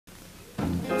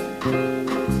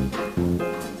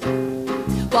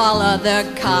While other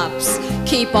cops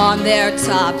keep on their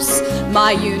tops,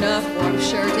 my uniform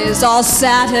shirt is all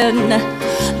satin.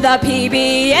 The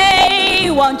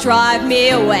PBA won't drive me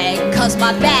away, 'cause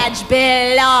my badge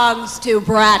belongs to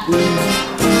Bratton.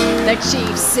 The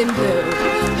chiefs in blue,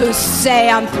 who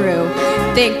say I'm through,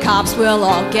 think cops will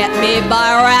all get me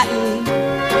by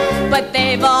ratting. But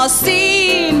they've all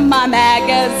seen my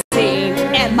magazine,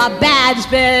 and my badge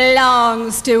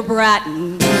belongs to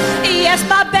Bratton. Yes,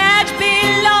 my badge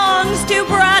belongs to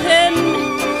Bratton.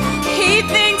 He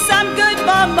thinks I'm good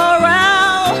for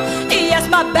morale. Yes,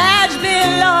 my badge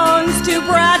belongs to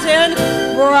Bratton.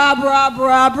 Bra, bra,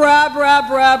 bra, bra, bra,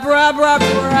 bra, bra, bra,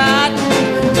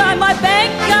 Bratton. But my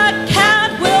bank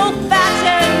account will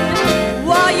fatten,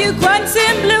 while you grunts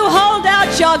in blue hold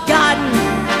out your gun.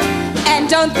 And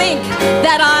don't think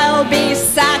that I'll be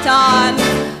sat on,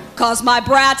 'cause my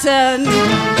Bratton,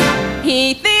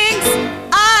 he thinks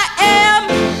I am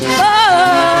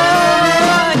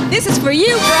fun. This is for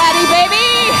you, Bratty,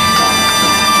 baby.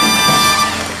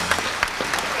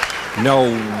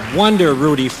 No wonder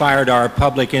Rudy fired our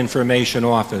public information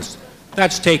office.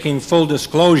 That's taking full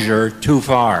disclosure too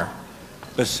far.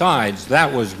 Besides,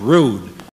 that was rude.